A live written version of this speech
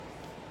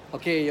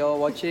Okay, you're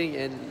watching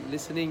and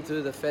listening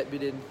to the Fat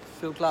Bidin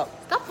Film Club.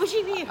 Stop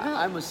pushing me.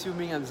 I'm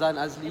assuming I'm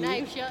Zan Azli. And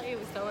I'm Syah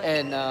Mustafa.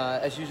 And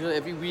as usual,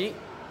 every week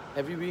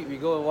we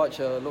go and watch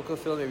a local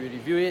film and we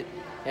review it.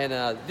 And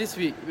this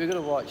week we're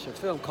gonna watch a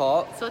film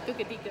called Suatu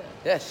Ketika.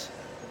 Yes,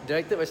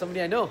 directed by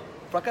somebody I know,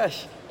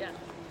 Prakash. Yeah.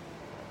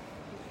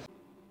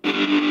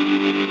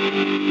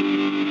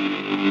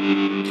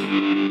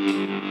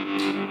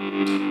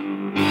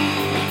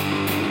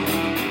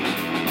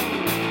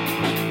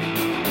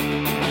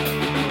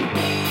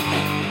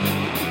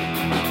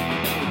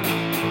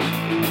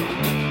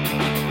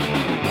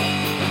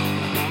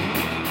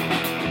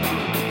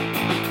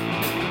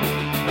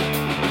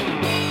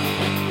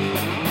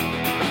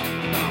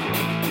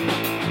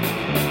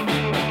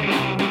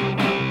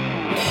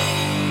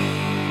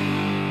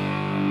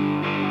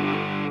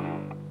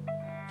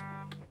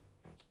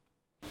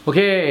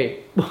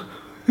 Okay.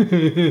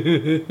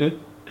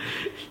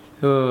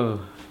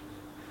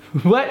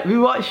 What? We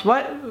watch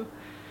what?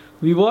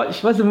 We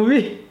watch what's the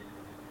movie?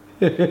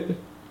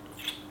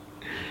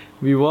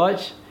 We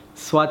watch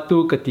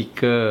Suatu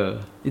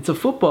Ketika. It's a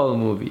football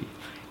movie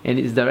and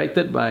it's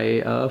directed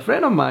by a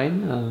friend of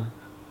mine,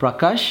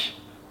 Prakash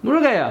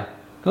Murugaya.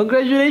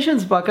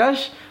 Congratulations,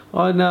 Prakash,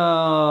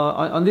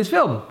 on this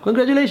film.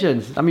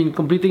 Congratulations. I mean,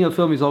 completing a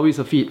film is always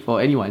a feat for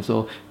anyone,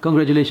 so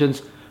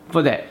congratulations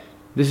for that.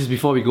 This is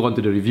before we go on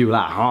to the review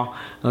lah, huh?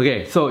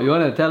 Okay, so you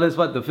want to tell us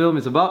what the film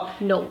is about?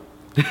 No.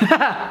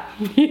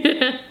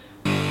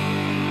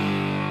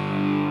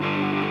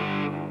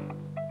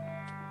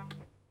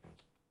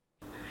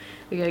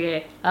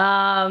 Okay.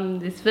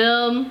 This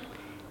film,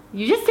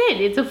 you just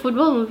said it's a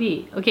football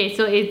movie. Okay,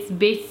 so it's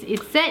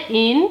set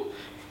in.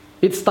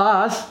 It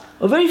stars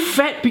a very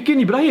fat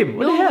Pekin Ibrahim.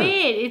 What the hell?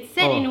 Wait, it's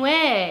set in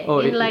where?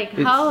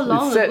 In how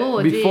long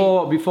ago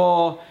was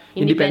before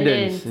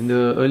independence in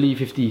the early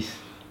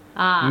 50s.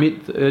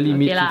 Early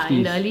mid 50s.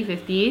 In the early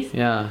 50s.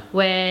 Yeah.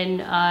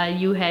 When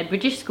you had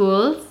British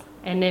schools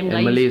and then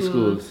Malay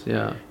schools.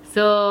 Yeah.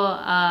 So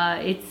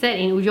it's set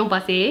in Ujung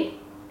Pasir,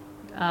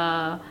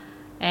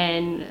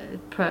 and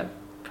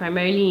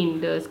primarily in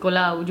the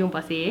Sekolah Ujung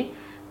Pasir,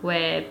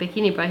 where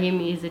Pekin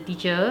Ibrahim is a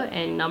teacher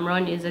and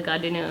Namron is a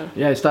gardener.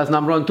 Yeah, it stars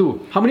Namron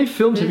too. How many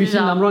films have you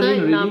seen Namron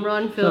in already?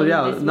 Namron film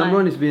this Namron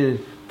month. has been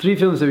 3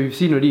 films that we've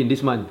seen already in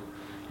this month.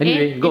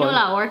 Anyway, go on.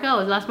 Orca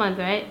was last month,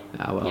 right?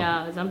 Well,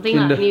 yeah, something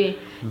like anyway.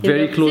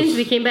 Very close. Since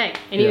we came back,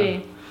 anyway.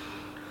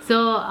 Yeah.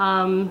 So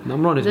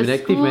Namron has been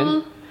active,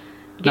 man.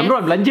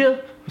 Namron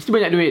belanja, mesti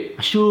banyak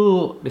duit.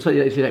 Masyuk. That's what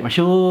they say, like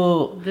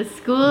masyuk. The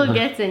school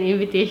gets an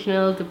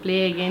invitational to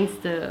play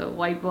against the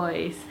white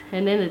boys,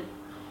 and then the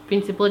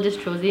principal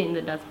just throws it in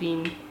the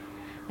dustbin.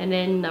 And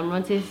then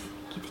Namron says,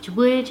 "Kita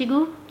cuba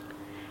cikgu,"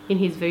 in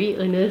his very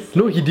earnest.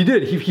 No, he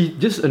didn't. He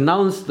just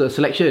announced the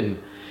selection.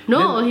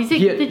 No, he said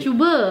kita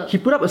cuba. He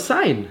put up a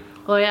sign.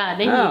 Oh yeah,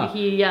 then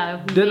he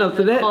then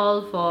after that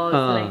call for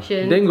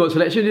selection. Then got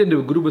selection, then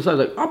the guru besar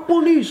like, apa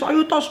ni?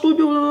 Saya tak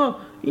setuju.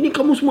 Ini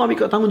kamu semua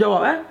ambil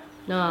tanggungjawab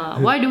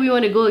why do we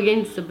want to go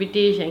against the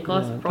British and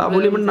cause problems? Tak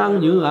boleh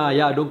menang je.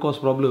 Don't cause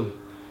problem.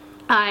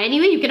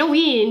 Anyway, you cannot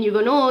win. You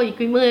got no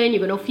equipment, you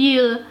got no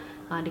fuel.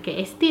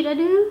 Dekat estate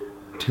ada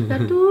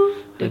satu.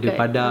 Ada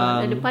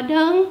padang. Ada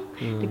padang.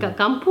 Dekat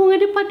kampung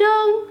ada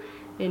padang.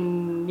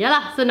 And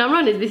so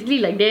Namron is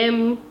basically like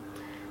them.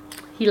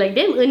 He like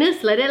them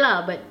earnest like that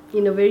lah, but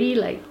in a very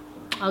like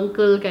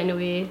uncle kind of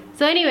way.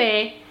 So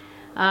anyway,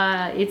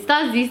 it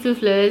stars these two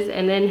fellas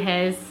and then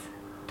has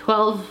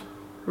 12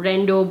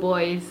 rando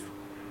boys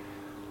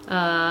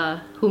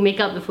who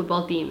make up the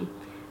football team.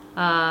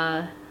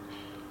 10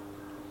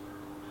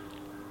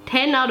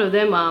 out of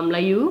them are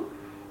Melayu.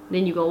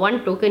 Then you got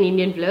one token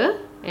Indian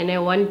fella and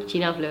then one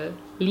China fella,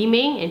 Lee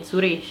Meng and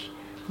Suresh.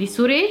 This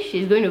Suresh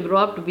is going to grow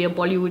up to be a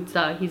Bollywood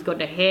star. He's got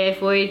the hair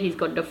for it, he's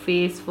got the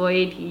face for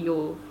it.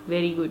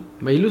 Very good.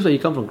 But he looks like he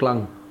comes from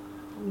Klang.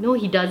 No,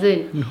 he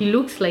doesn't. He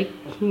looks like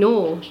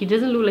he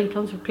doesn't look like he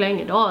comes from Klang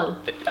at all.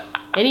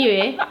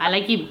 Anyway, I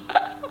like him.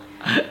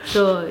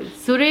 So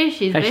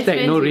Suresh is best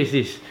friends. No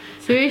racist.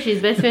 Suresh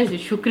is best friends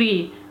with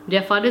Shukri.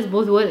 Their fathers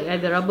both work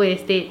at the rubber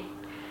estate,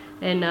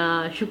 and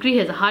Shukri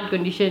has a heart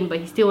condition, but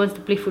he still wants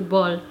to play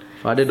football.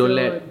 Father don't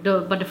let.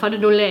 But the father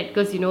don't let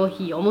because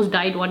he almost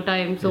died one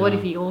time. So what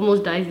if he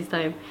almost dies this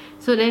time?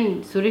 So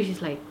then Suresh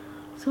is like,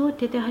 so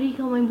tiap-tiap hari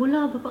kau main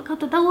bola, bapak kau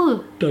tak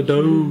tahu? Tak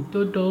tahu.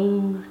 Tak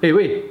tahu. Hey,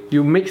 wait,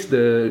 you mix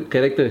the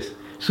characters.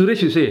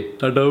 Suresh you say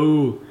tak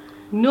tahu.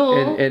 No.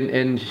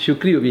 And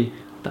Shukri will be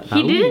tak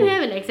tahu. He didn't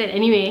have an accent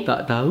anyway.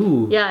 Tak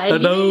tahu. Yeah, and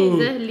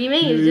Lee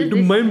Meng is just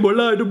this. Main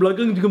bola, itu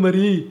belakang juga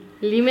mari.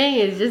 Lee Meng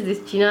is just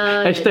this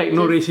China #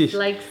 no racist.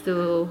 Likes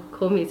to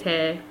comb his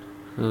hair.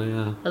 Oh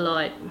yeah. A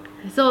lot.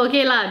 So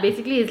okay lah,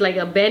 basically it's like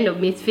a band of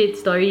misfit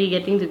story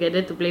getting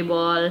together to play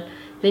ball.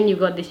 Then you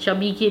got this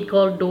chubby kid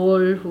called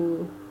Dole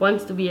who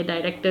wants to be a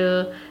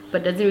director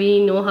but doesn't really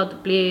know how to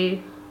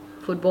play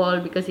football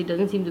because he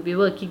doesn't seem to be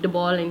able to kick the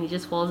ball and he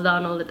just falls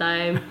down all the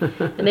time.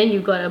 And then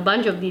you've got a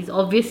bunch of these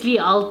obviously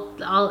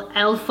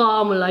alpha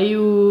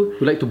Melayu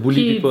Who like to bully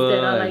kids people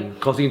that are and like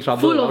causing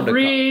trouble full around of the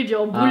rage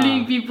or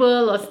bullying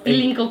people or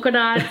stealing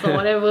coconuts or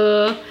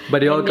whatever. But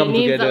they all and come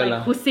their names together are lah.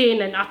 like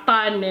Hussein and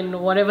Atan and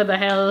whatever the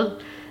hell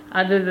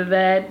other than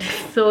that.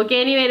 So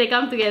okay, anyway, they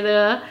come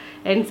together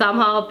and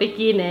somehow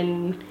Pekin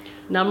and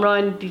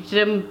Namron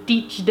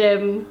teach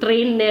them,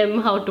 train them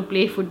how to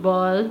play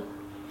football,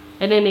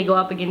 and then they go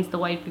up against the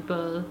white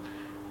people.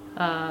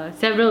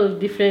 Several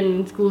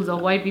different schools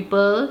of white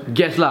people.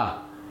 Guess lah,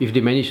 if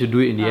they manage to do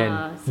it in the end.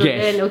 So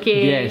Guess. then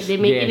Guess. they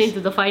make it Guess. into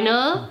the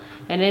final,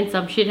 and then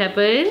some shit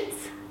happens,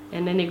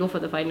 and then they go for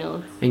the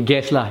finals. And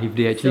guess lah, if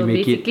they actually So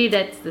make basically, it.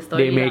 that's the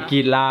story. They make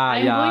it lah,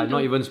 I'm yeah, going to-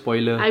 not even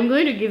spoiler. I'm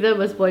going to give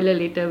them a spoiler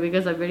later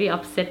because I'm very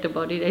upset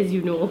about it, as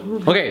you know.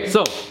 Okay,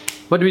 so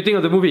what do we think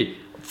of the movie?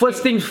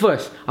 First things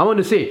first, I want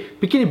to say,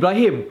 Pekin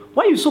Ibrahim,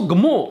 why are you so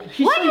gemuk?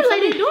 Why do you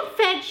like it? Don't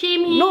fat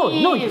shame him. No,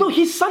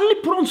 he suddenly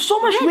put on so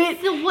much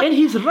That's weight what- and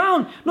he's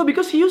round. No,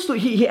 because he used to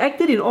he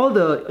acted in all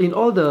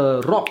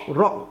the rock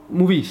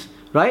movies,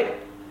 right?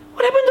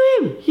 What happened to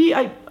him?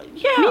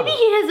 Maybe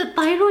he has a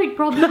thyroid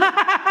problem.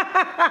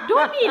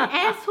 Don't be an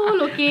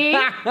asshole, okay?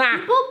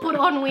 People put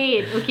on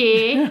weight,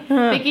 okay?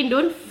 Pekin,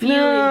 don't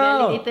feel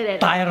invalidated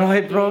at all.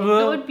 Thyroid problem.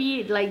 Don't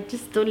be like,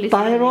 just don't listen.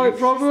 Thyroid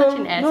He's problem. Such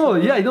an asshole.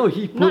 No, yeah, I know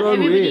he put Not on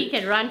everybody weight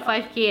can run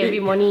 5k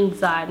every morning,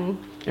 Zan.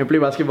 and play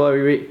basketball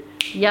every week.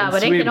 Yeah, and but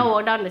then swim. cannot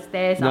walk down the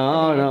stairs.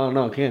 after that.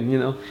 No, can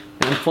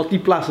I'm 40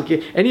 plus, okay.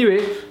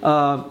 Anyway,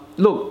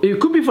 look, it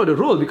could be for the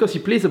role because he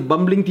plays a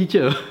bumbling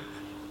teacher.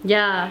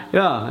 Yeah.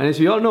 Yeah, and as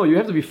we all know, you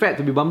have to be fat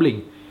to be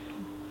bumbling.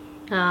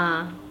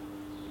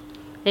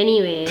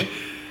 Anyway.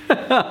 No,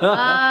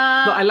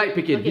 I like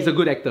Pekin. okay. He's a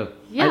good actor.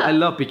 Yeah. I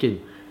love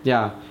Pekin.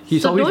 Yeah,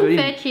 he's So always don't very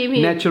fat shame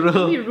him. natural.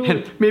 Don't be rude.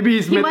 And maybe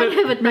his He might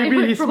have a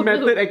thyroid problem.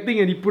 method acting,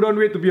 and he put on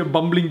weight to be a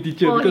bumbling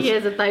teacher. Or because he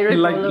has a thyroid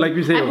problem. Like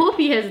we say, I hope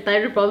he has a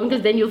thyroid problem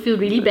because then you'll feel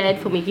really bad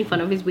for making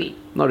fun of his weight.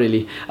 not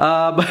really.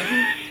 But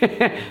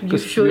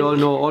because should. we all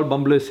know all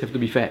bumblers have to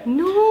be fat.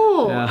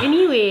 No. Yeah.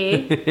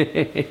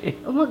 Anyway.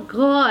 Oh my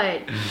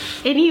god.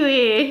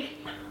 Anyway.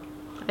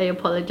 I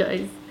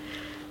apologize.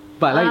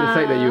 But I like the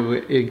fact that you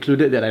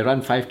included that I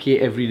run 5k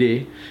every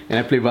day and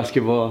I play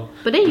basketball.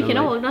 But then you And I'm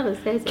cannot like, walk down the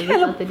stairs every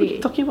 "What are Saturday. you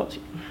talking about?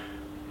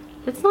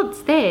 That's not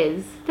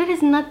stairs. That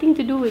has nothing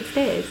to do with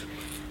stairs.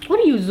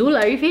 What are you, Zul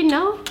Arifin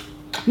now?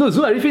 No,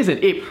 Zul Arifin is an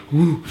ape.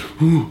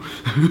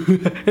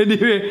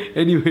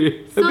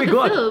 anyway. So okay, the go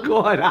on. film- Go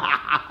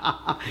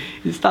on.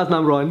 It stars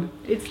Namron.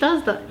 It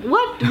starts the...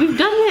 What? We've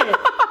done that.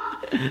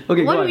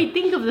 Okay, What go do on. we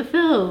think of the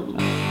film?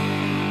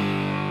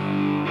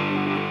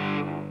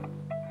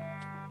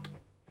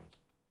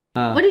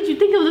 What did you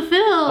think of the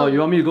film? Oh, you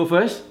want me to go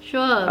first?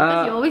 Sure,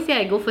 because you always say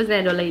I go first and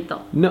I don't let you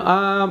talk. No.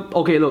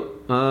 Okay.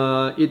 Look.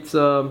 It's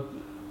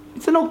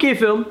an okay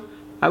film.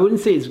 I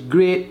wouldn't say it's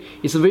great.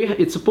 It's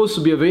supposed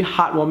to be a very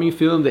heartwarming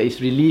film that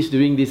is released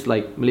during this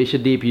like Malaysia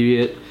Day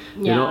period.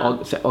 You know,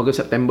 Yeah. August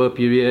September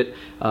period,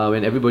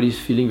 when everybody's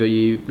feeling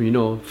very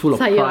full of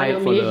Sayang pride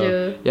for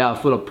Malaysia.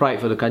 full of pride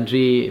for the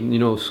country.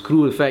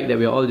 Screw the fact that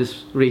we're all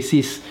just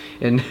racist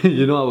and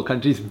our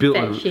country is built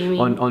Fat shaming.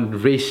 on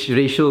racist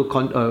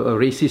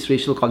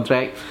racial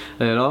contract.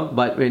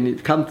 But when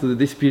it comes to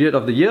this period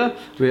of the year,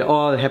 we're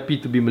all happy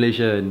to be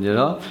Malaysian.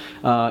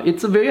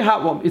 It's a very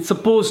heartwarming. It's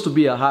supposed to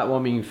be a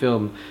heartwarming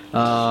film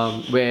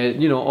where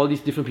all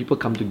these different people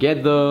come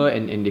together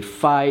and they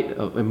fight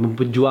and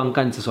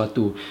memperjuangkan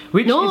sesuatu.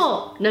 Which is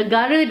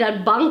negara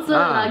dan bangsa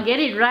lah.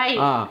 Get it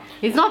right.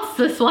 It's not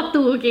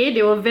sesuatu, okay?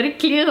 They were very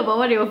clear about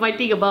what they were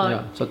fighting about.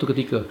 yeah, suatu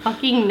ketika.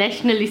 Fucking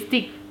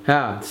nationalistic.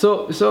 Yeah,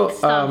 so Stuff.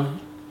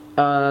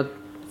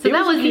 So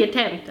that was the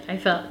attempt, I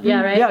felt.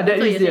 Yeah, right? Yeah, that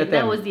So is you're the saying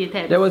That attempt. was the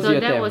attempt. That was so the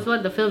that attempt. was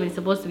what the film is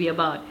supposed to be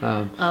about.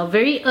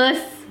 Very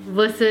us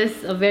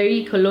versus a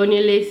very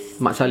colonialist,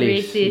 Mat Saleh,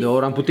 racist, the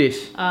orang putih.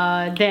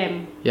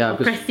 them. Yeah,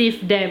 because-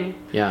 Oppressive them.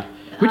 Yeah,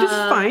 which is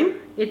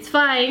fine. It's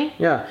fine.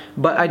 Yeah,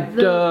 but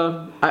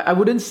I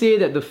wouldn't say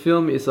that the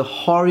film is a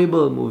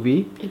horrible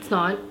movie, It's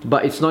not.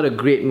 but it's not a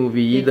great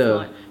movie It's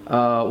either.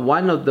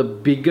 One of the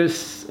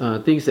biggest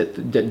things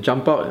that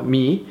jump out at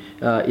me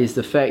is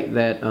the fact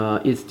that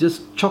it's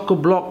just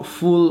chock-a-block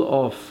full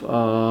of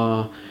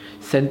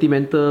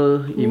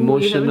sentimental, You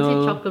haven't said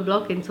emotional, chocolate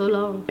block in so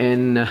long.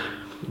 and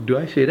do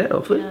I say that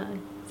often? Yeah,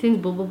 since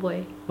Bobo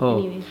Boy. Oh,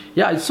 Anyway.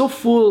 yeah, it's so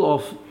full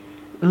of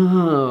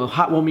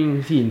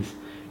heartwarming scenes.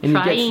 And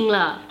Trying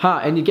lah.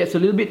 and it gets a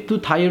little bit too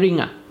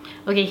tiring.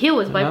 Okay, here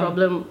was my Yeah.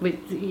 problem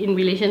in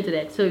relation to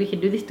that. So we can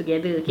do this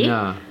together, okay?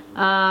 Yeah.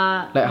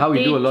 Like how we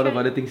they do a lot of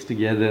tried- other things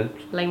together.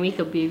 Like make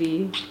a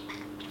baby.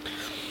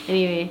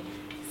 Anyway,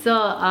 so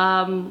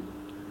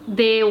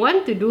they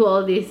want to do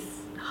all these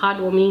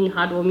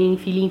heartwarming,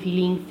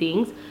 feeling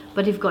things,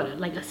 but they've got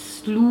like a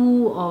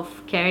slew of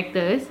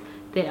characters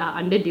that are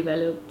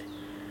underdeveloped.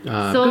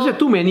 Because there are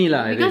too many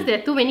lah. I Because think. there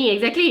are too many,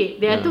 exactly.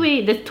 There are too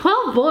many. There's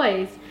 12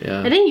 boys.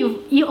 Yeah. And then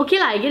you okay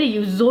lah, I get it.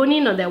 You zone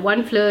in on that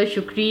one flirt,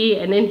 Shukri,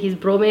 and then his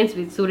bromance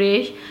with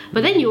Suresh.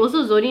 But then you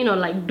also zone in on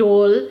like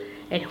Dol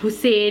and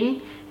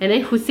Hussein and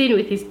then Hussein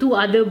with his 2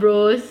 other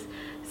bros.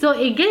 So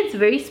it gets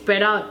very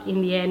spread out in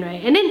the end,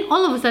 right? And then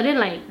all of a sudden,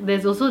 like,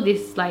 there's also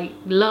this like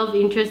love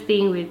interest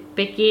thing with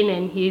Pekin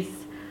and his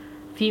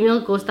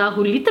female co-star,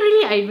 who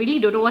literally, I really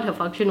don't know what her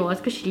function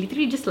was, because she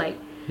literally just like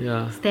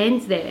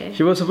stands there.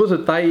 She was supposed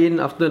to tie in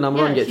after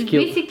Namron gets she's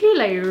killed. basically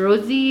like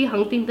Rosie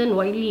Huntington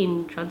Whiteley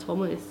in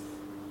Transformers.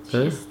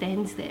 She just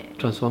stands there.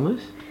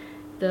 Transformers?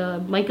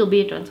 The Michael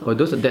Bay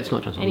Transformers. That's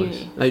not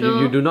Transformers.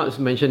 Anyway, you do not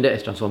mention that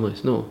as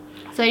Transformers. No.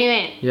 So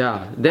anyway,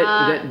 Yeah,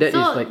 that is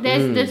so like.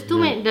 there's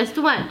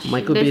too much.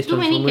 Michael There's Bay's too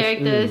many Transformers,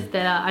 characters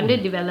that are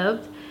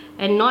underdeveloped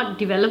and not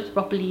developed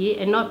properly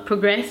and not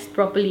progressed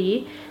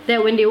properly.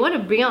 That when they want to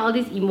bring out all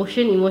this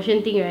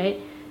emotion thing, right?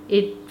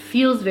 It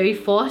feels very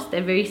forced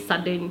and very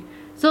sudden.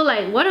 So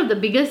like one of the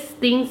biggest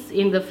things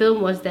in the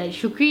film was that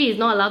Shukri is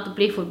not allowed to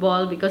play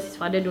football because his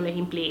father don't let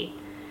him play.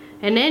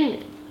 And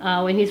then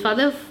when his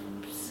father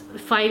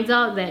finds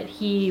out that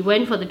he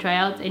went for the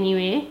tryouts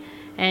anyway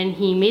and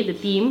he made the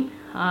team,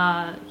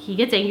 he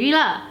gets angry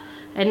lah.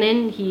 And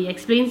then he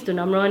explains to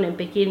Namron and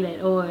Pekin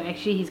that, oh,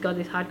 actually he's got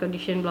this heart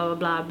condition, blah blah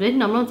blah. Then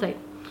Namron's like,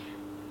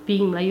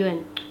 being Melayu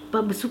kan,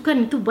 but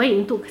bersukan itu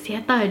baik untuk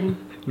kesihatan.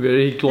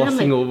 Very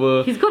glossing like,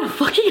 over. He's got a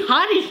fucking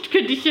heart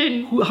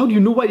condition. How do you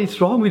know what is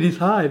wrong with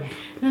his heart?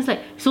 And I was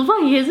like, so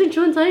far he hasn't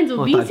shown signs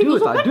of being sick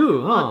also kan?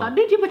 Tak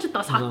ada, dia macam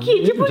tak sakit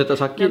je pun. Macam tak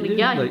sakit je,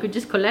 Yeah, he like- could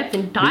just collapse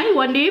and die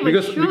one day. But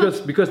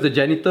Because the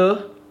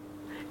janitor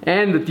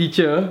and the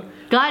teacher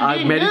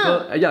are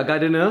medical.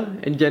 Gardener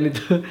and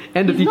janitor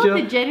and the He's teacher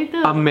not the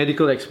janitor. are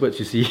medical experts.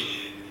 You see,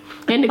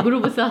 And the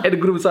guru besar. and the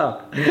guru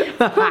besar.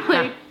 I'm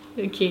like,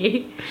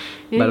 okay.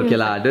 But okay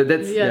lah,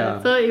 that's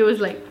So it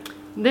was like,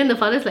 then the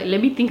father's like, let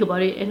me think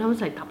about it. And I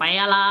was like, tak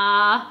payah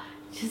lah.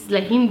 Just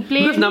let him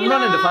play. Because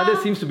Namron and the father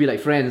seems to be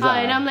like friends.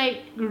 And I'm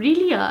like,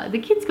 really?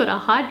 The kid's got a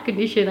heart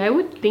condition. I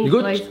would think You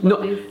go, twice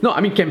about this. no, I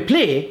mean can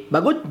play,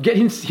 but go get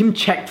him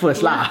checked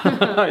first lah.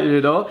 You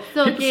know,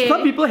 So, okay.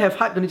 Some people have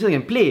heart condition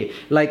and can play,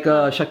 like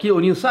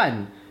Shaquille O'Neal's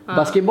son,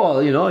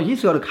 basketball. You know,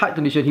 he's got a heart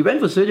condition. He went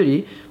for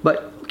surgery,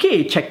 but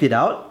okay, checked it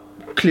out,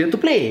 cleared to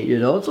play. You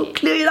know, so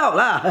clear it out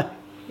lah.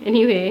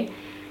 Anyway,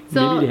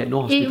 so Maybe they had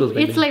no hospitals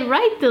back it's then. like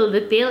right till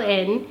the tail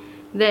end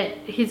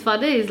that his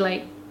father is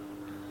like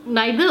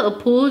neither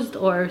opposed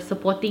or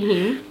supporting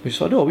him. His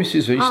father always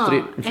sits very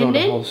straight in front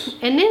of the house.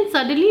 And then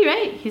suddenly,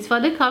 right, his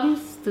father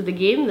comes to the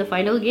game, the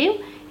final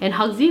game, and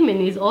hugs him and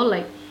he's all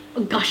like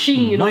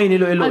gushing, you know. Main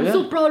elok-elok, I'm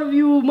so proud of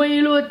you, my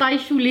elok, tie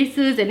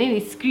shoelaces, and then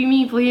he's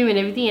screaming for him and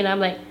everything, and I'm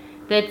like,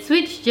 that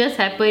switch just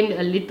happened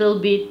a little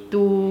bit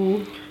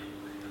too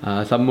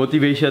Some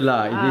motivation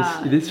lah.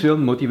 In this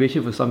film,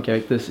 motivation for some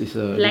characters is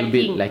a little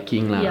bit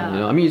lacking lah. Yeah. You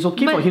know, I mean, it's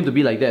okay for him to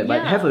be like that,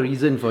 but have a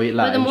reason for it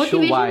lah. But the And show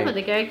motivation why. for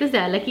the characters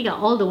that are lacking are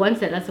all the ones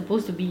that are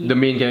supposed to be The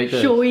main characters.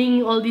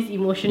 showing all these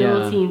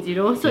emotional Yeah. scenes, you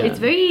know. So Yeah.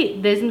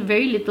 there's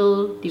very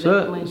little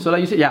development. So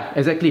like you said, yeah,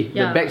 exactly.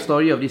 Yeah. The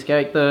backstory of these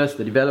characters,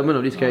 the development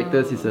of these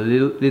characters is a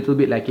little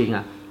bit lacking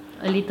lah.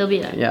 A little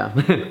bit, Yeah.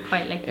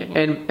 quite lacking.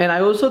 And I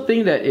also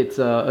think that it's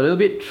a little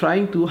bit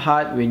trying too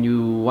hard when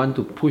you want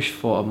to push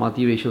for a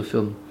multiracial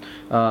film.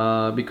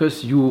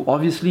 Because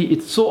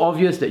it's so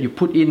obvious that you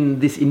put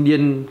in this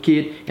Indian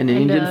kid and an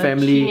And Indian the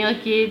family. Chino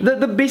kid.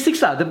 The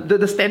basics are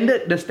the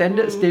standard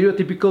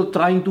stereotypical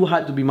trying too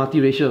hard to be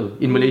multiracial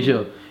in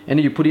Malaysia. And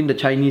then you put in the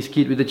Chinese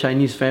kid with the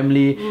Chinese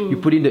family. You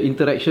put in the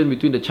interaction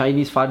between the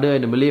Chinese father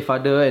and the Malay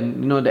father, and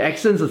you know the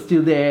accents are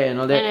still there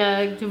and all that.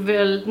 And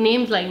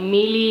names like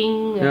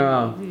Mei-Ling,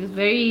 it's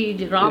very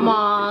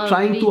drama.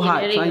 Trying very too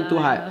hard. generic, Trying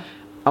too hard.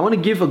 I want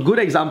to give a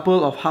good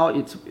example of how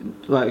it's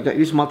like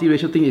this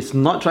multiracial thing is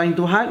not trying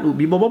too hard. Would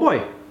be Bobo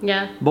Boy.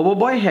 Yeah. Bobo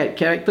Boy had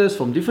characters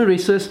from different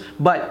races,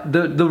 but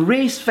the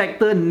race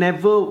factor Came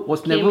never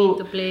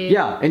into play.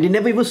 Yeah, and they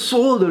never even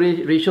sold the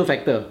racial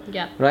factor.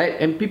 Yeah. Right,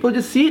 and people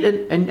just see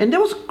it, and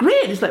that was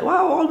great. It's like,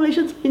 wow, all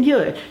Malaysians in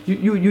here.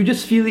 You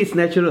just feel it's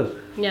natural.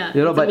 Yeah,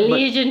 You know, it's a but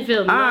Malaysian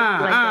film,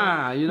 not like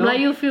a you know.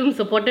 Melayu film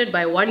supported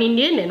by one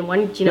Indian and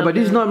one Cina. Yeah, but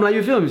this is not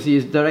Melayu film. You see,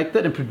 it's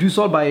directed and produced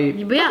all by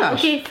Yeah, Prakash.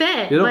 okay,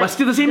 fair. You know, but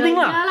still the same thing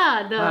lah.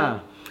 Yeah lah,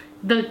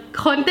 the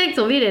context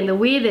of it and the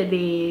way that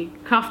they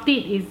craft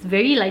it is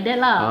very like that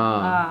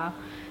lah.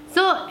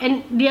 So,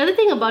 and the other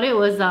thing about it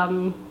was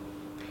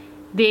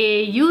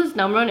they used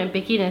Namron and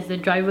Pekin as the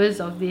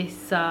drivers of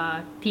this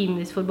team,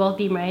 this football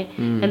team, right?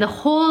 And the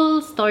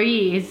whole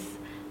story is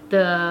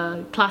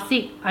the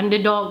classic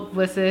underdog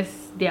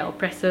versus their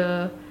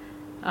oppressor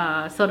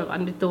sort of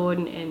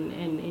undertone,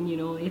 and you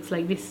know, it's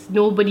like this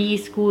nobody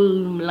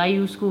school,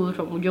 Melayu school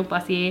from Ujung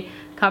Pasir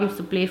comes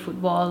to play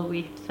football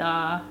with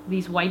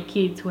these white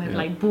kids who have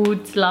like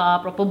boots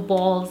lah, proper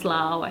balls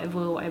lah,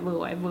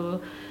 whatever.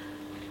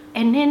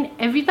 And then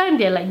every time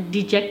they're like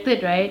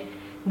dejected, right?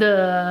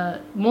 The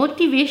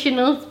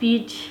motivational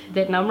speech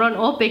that Namron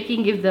or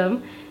Peking give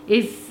them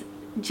is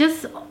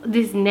just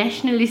this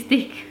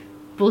nationalistic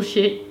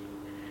bullshit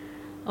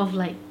of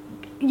like,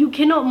 you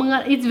cannot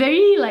it's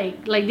very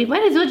like they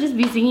might as well just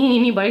be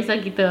singing Ini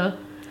Barisan Kita.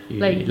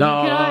 Like you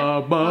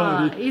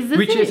cannot, it's the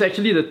which same. is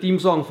actually the theme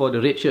song for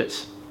the Red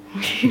Shirts.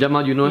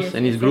 Jamal Yunus Yes,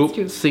 and his yes, group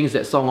that's true. sings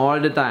that song all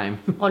the time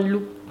On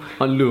loop.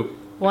 on loop.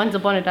 Once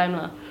upon a time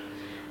lah.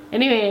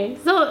 Anyway,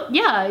 so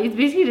yeah, it's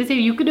basically the same.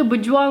 You kena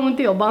berjuang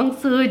untuk your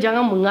bangsa,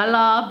 jangan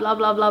mengalah, blah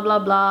blah blah blah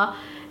blah.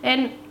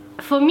 And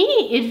for me,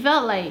 it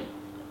felt like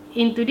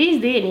in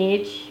today's day and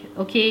age,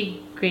 okay,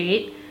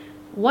 great.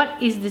 What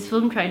is this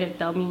film trying to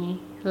tell me?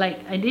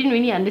 Like, I didn't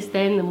really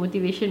understand the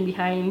motivation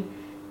behind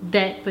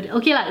that. But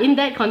okay lah, in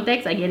that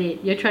context, I get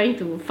it. You're trying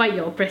to fight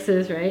your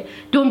oppressors, right?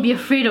 Don't be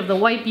afraid of the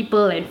white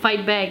people and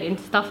fight back and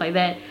stuff like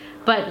that.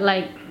 But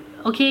like,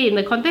 okay, in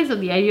the context of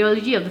the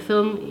ideology of the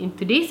film, in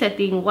today's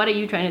setting, what are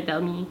you trying to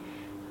tell me?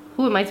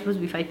 Who am I supposed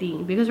to be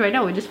fighting? Because right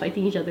now we're just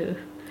fighting each other.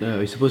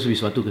 It's supposed to be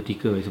suatu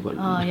ketika. It's about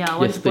Yeah,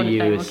 once upon a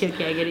time. yesteryears.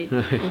 Okay, I get it.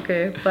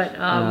 Okay, but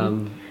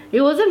it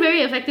wasn't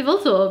very effective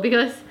also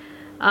because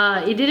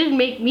it didn't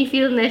make me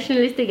feel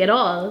nationalistic at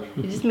all.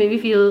 It just made me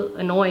feel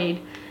annoyed.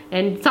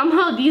 And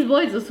somehow these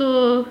boys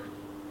also,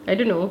 I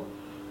don't know,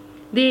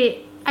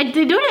 they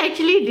don't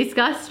actually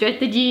discuss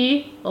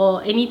strategy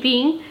or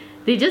anything.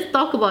 They just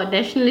talk about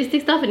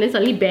nationalistic stuff and then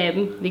suddenly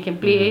bam, they can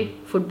play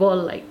football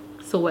like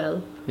so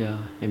well. Yeah,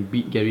 and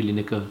beat Gary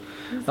Lineker.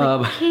 It's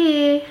like,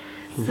 okay.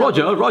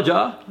 Roger.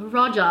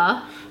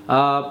 Roger.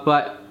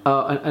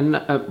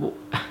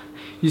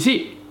 You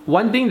see,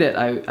 one thing that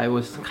I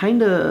was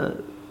kind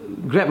of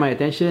grabbed my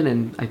attention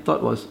and I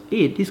thought was,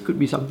 hey, this could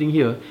be something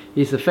here,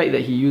 is the fact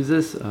that he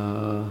uses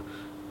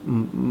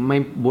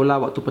main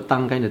bola waktu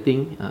petang kind of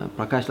thing,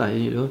 Prakash lah,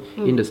 you know,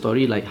 in the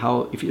story, like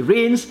how if it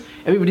rains,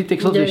 everybody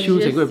takes off their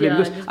shoes and go and play.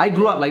 Because I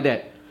grew up like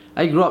that.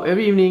 I grew up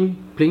every evening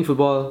playing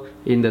football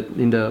in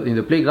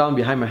the playground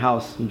behind my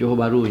house in Johor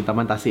Bahru in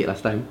Taman Tasik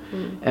last time.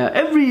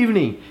 Every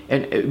evening,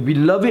 and we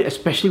love it,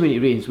 especially when it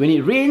rains. When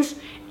it rains,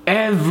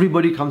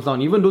 everybody comes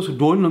down. Even those who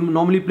don't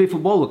normally play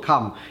football will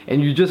come,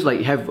 and you just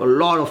like have a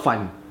lot of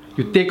fun.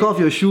 You take off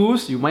your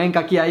shoes, you main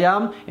kaki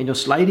ayam, and you're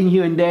sliding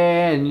here and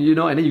there, and you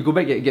know, and then you go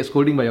back and get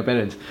scolding by your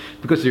parents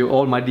because you're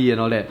all muddy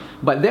and all that.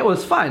 But that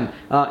was fun,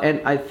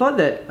 and I thought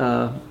that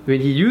when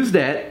he used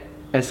that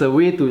as a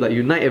way to like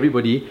unite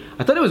everybody,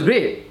 I thought it was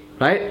great,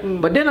 right?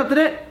 But then after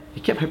that,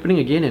 it kept happening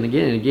again and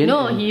again and again.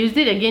 No, and, he used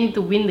it again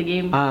to win the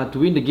game. to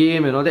win the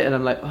game and all that, and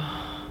I'm like,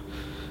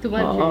 Too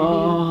much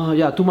already.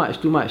 yeah,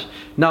 too much.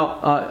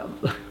 Now,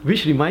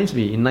 which reminds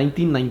me, in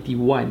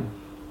 1991,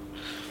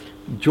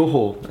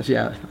 Johor,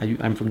 actually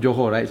I'm from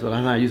Johor, right? So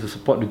last time I used to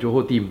support the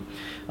Johor team.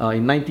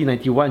 In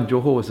 1991,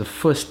 Johor was the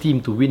first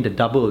team to win the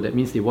double. That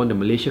means they won the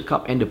Malaysia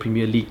Cup and the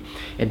Premier League.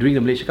 And during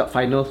the Malaysia Cup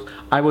finals,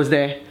 I was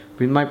there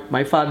with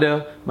my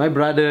father, my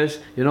brothers,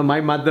 you know, my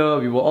mother.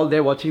 We were all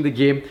there watching the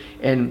game.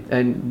 And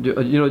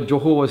you know,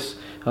 Johor was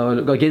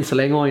against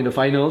Selangor in the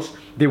finals.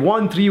 They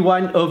won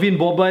 3-1. Irvin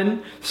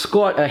Boban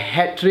scored a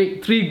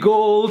hat-trick, 3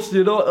 goals,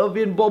 you know,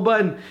 Irvin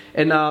Boban.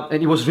 And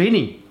it was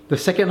raining. The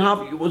second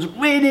half, it was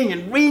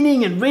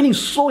raining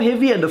so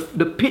heavy, and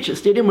the pitch at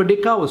Stadium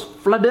Merdeka was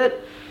flooded.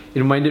 It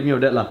reminded me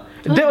of that lah.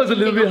 That was a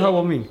little bit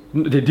heartwarming.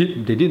 They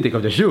didn't take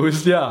off their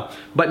shoes, yeah.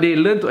 But they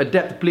learned to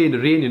adapt to play in the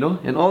rain, you know.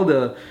 And all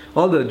the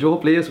Johor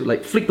players would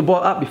like flick the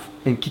ball up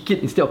and kick it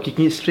instead of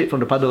kicking it straight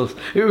from the puddles.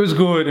 It was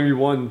good, and we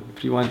won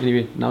 3-1.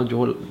 Anyway, now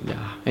Johor,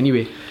 yeah.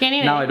 Anyway,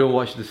 now I don't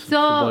watch this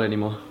football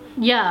anymore.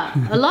 Yeah,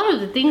 a lot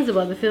of the things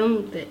about the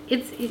film,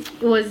 it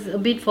was a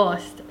bit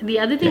forced. The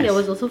other thing that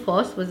was also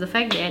forced was the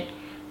fact that,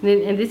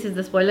 and this is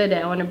the spoiler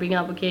that I want to bring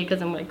up, okay,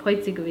 because I'm like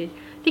quite sick of it.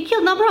 They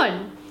killed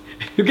Namron.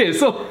 Okay,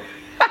 so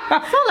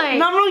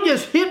like Namron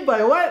gets hit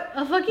by what?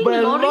 A fucking by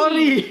lorry. a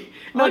lorry.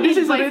 Now On this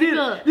his is already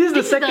bicycle. this is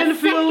the This is the second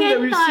film that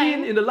second we've time.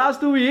 seen in the last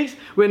 2 weeks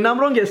where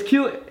Namron gets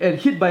killed and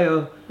hit by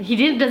a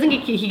Doesn't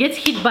get killed. He gets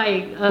hit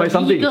by a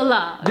something. vehicle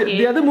lah. Okay.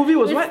 The other movie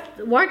was what?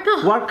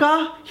 Warka.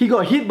 Warka. He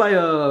got hit by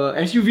a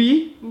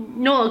SUV.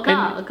 No, a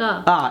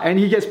car. And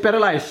he gets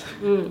paralyzed.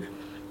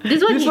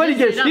 This one He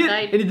gets straight up hit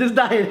died. and he just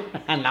died.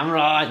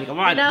 Namron, come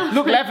on. No.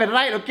 Look left and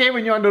right, okay,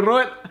 when you're on the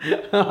road.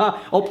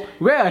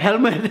 Wear a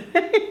helmet.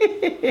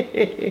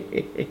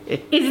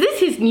 Is this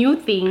his new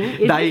thing?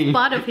 Is Dying. this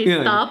part of his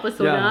star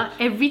persona?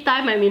 Every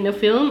time I'm in a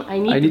film, I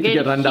need to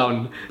get run hit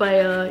down by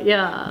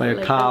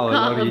a car or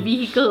lorry. a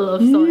vehicle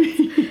of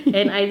sorts,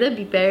 and either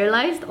be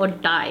paralyzed or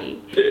die.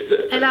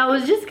 And I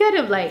was just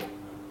kind of like,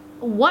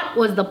 what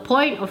was the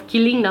point of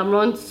killing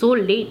Namron so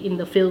late in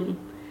the film?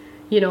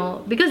 You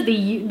know, because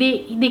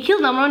they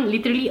killed Namron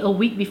literally a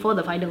week before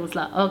the finals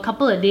lah, a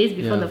couple of days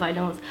before the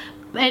finals,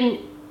 and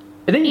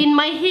in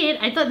my head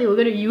I thought they were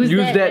going to use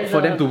that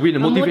for them to win, a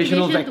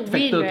motivational motivation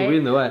factor to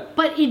win, what?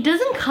 But it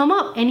doesn't come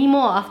up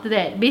anymore after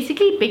that.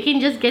 Basically, Pekin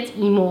just gets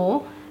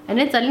emo, and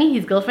then suddenly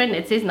his girlfriend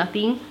that says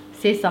nothing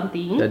says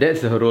something. Yeah,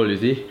 that's her role, you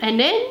see. And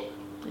then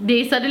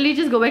they suddenly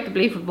just go back to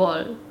play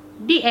football.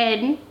 The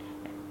end.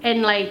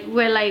 And like,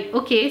 we're like,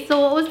 okay, so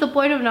what was the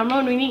point of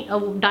Namron winning,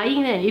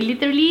 dying then?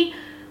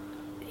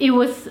 It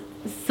was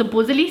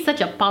supposedly such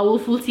a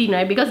powerful scene,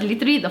 right? Because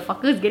literally the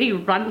fucker is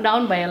getting run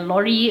down by a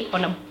lorry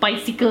on a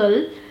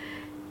bicycle.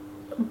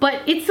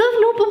 But it served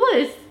no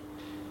purpose.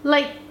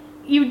 Like,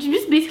 you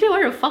just basically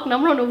want to fuck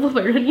Namron over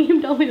by running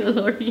him down with a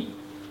lorry.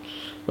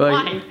 Well,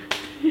 Why?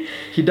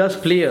 he does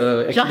play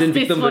a accident Justice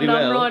victim for very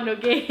well. Namron,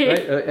 okay?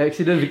 Right,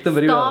 accident victim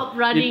very well. Stop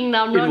running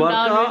Namron in Warka,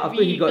 down with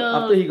after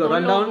he got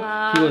run down,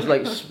 vehicles. he was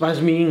like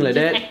spasming like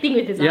Just that. acting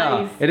with his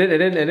eyes.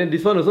 And then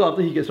this one also,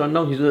 after he gets run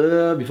down, he's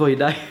before he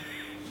dies.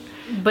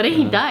 But then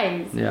he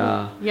dies.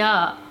 Yeah.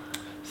 Yeah.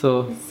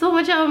 So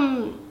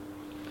macam.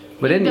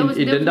 but then there was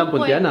in Dendam no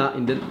point.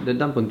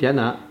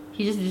 Pontianak,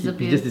 He just he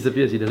disappears. just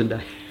disappears. He doesn't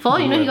die. For all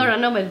you know, he got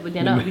run down by the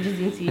Pontianak. We just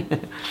didn't see it.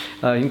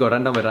 He got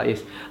run down by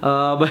Rais.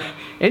 But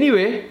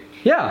anyway,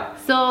 yeah.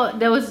 So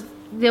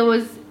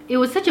it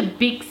was such a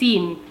big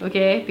scene,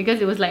 okay?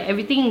 Because it was like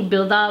everything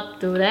built up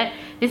to that.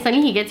 Then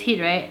suddenly he gets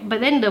hit, right? But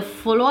then the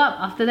follow up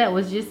after that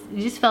was it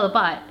just fell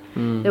apart.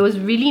 There was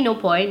really no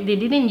point. They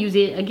didn't use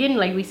it. Again,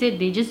 like we said,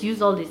 they just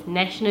used all this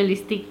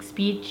nationalistic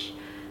speech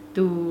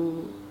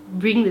to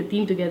bring the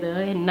team together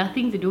and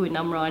nothing to do with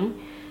Namron.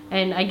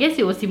 And I guess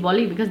it was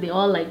symbolic because they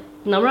all like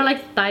Namron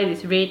likes to tie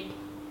this red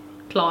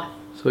cloth.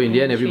 So in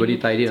the end, everybody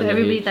tied it. So on their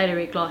everybody head. tied a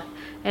red cloth.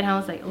 And I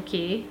was like,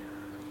 okay,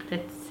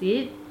 that's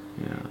it.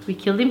 Yeah. We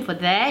killed him for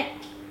that.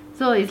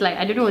 So it's like,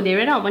 I don't know, they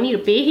ran out of money to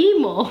pay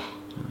him or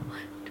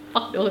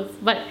fuck knows.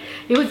 But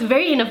it was a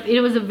very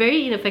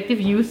ineffective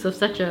use of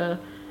such a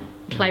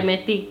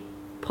climatic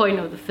point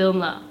of the film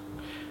lah.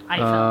 I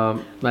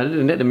felt. Other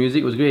than that, the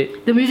music was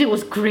great. The music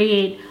was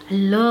great. I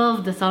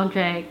love the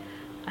soundtrack.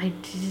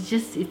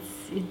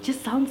 It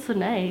just sounds so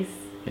nice.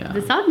 Yeah.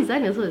 The sound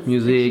design also is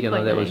Music actually and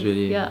all quite that was nice.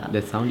 really yeah.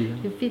 the sound design.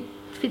 It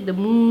fit the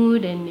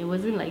mood and it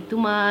wasn't like too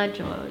much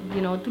or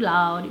too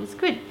loud. It was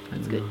good.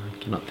 It's good. I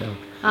cannot tell.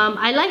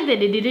 I like that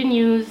they didn't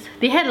use.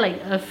 They had like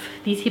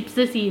these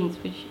hipster scenes,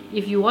 which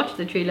if you watch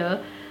the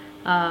trailer,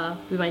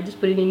 we might just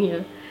put it in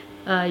here.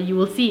 You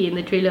will see in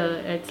the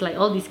trailer. It's like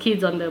all these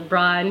kids on the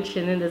branch,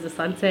 and then there's a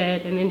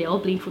sunset, and then they're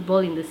all playing football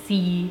in the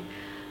sea,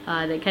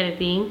 that kind of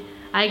thing.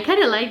 I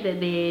kind of like that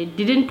they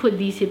didn't put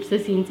these hipster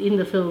scenes in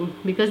the film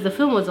because the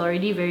film was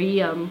already very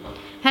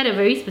had a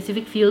very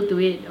specific feel to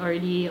it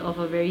already of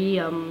a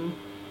very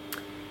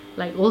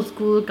like old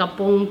school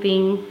kampong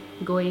thing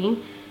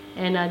going,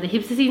 and the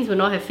hipster scenes would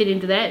not have fit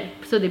into that,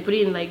 so they put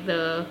it in like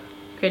the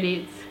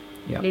credits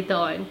later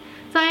on.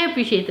 So I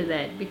appreciated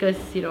that because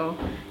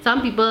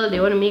some people they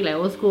want to make like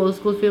old school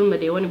film, but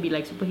they want to be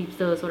like super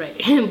hipster, so right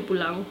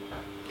pulang.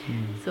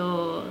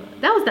 So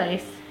that was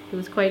nice. It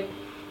was quite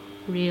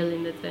real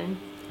in that sense.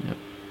 Yep.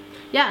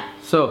 Yeah.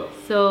 So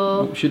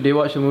should they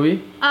watch the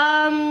movie?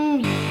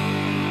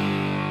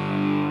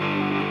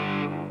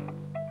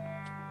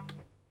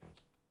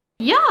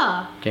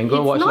 Yeah. Can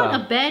go watch It's not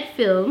lah. a bad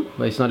film.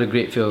 But it's not a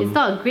great film. It's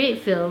not a great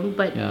film,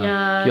 but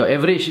Your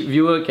average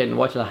viewer can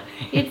watch lah.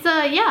 it's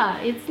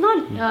it's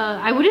not.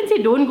 I wouldn't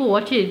say don't go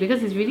watch it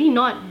because it's really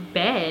not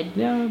bad.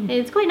 Yeah.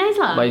 It's quite nice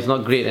lah. But it's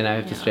not great, and I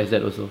have to stress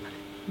that also.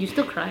 You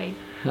still cried.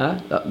 Huh?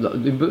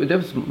 There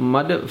was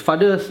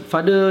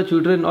father,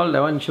 children, all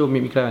that one show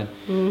made me cry.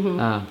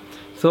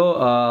 So,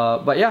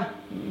 but yeah,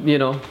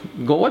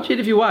 go watch it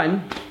if you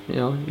want.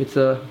 It's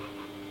a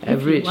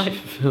average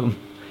film.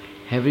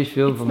 Average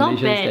film from not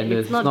Malaysian bad.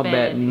 standards. It's not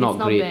bad. not It's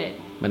not great, bad.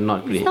 but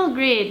not great. It's not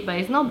great, but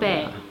it's not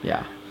bad.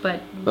 Yeah.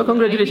 But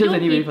congratulations I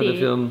don't anyway hate for the it.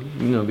 film,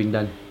 being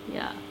done.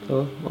 Yeah.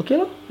 So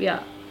okay lah.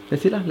 Yeah.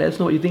 That's it lah. Let us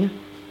know what you think.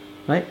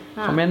 Right?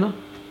 Comment lah.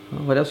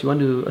 What else you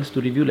want us to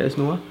review? Let us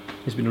know.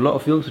 There's been a lot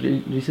of films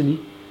recently.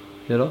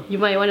 You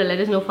might want to let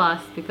us know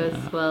fast because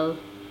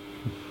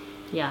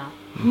yeah.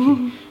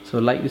 So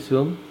like this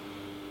film.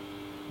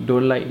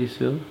 Don't like this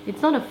film.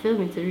 It's not a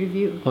film. It's a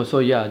review. Oh, so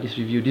yeah, this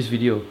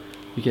video.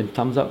 You can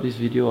thumbs up this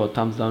video or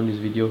thumbs down this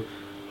video.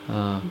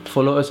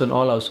 Follow us on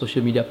all our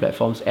social media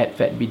platforms at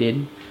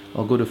FatBidin,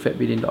 or go to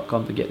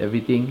fatbidin.com to get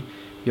everything.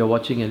 You're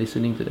watching and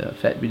listening to the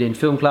Fat Bidin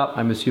Film Club.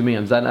 I'm assuming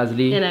I'm Zan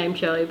Azli. And I'm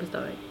Shirley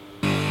Bustawai.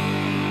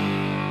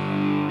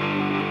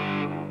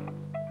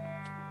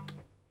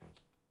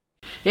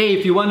 Hey,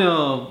 if you want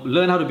to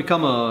learn how to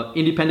become an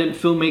independent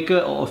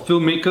filmmaker or a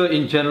filmmaker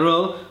in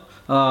general,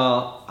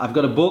 I've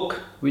got a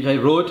book which I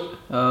wrote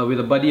with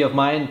a buddy of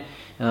mine.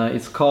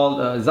 It's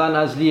called Zan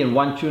Azli and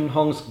Wan Chun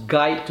Hong's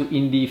Guide to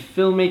Indie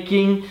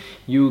Filmmaking.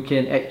 You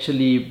can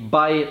actually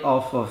buy it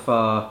off of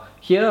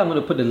here. I'm going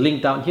to put the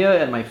link down here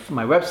at my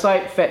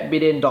website,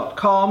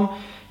 fatbidin.com.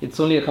 It's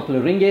only a couple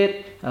of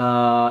ringgit,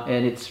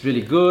 and it's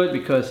really good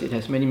because it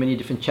has many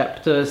different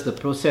chapters, the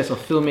process of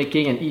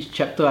filmmaking, and each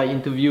chapter I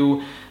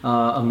interview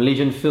a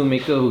Malaysian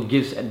filmmaker who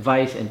gives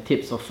advice and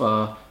tips of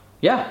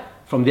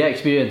from their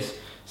experience.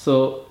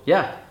 So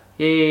yeah,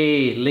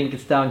 yay, link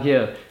is down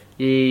here.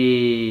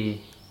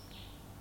 Yay.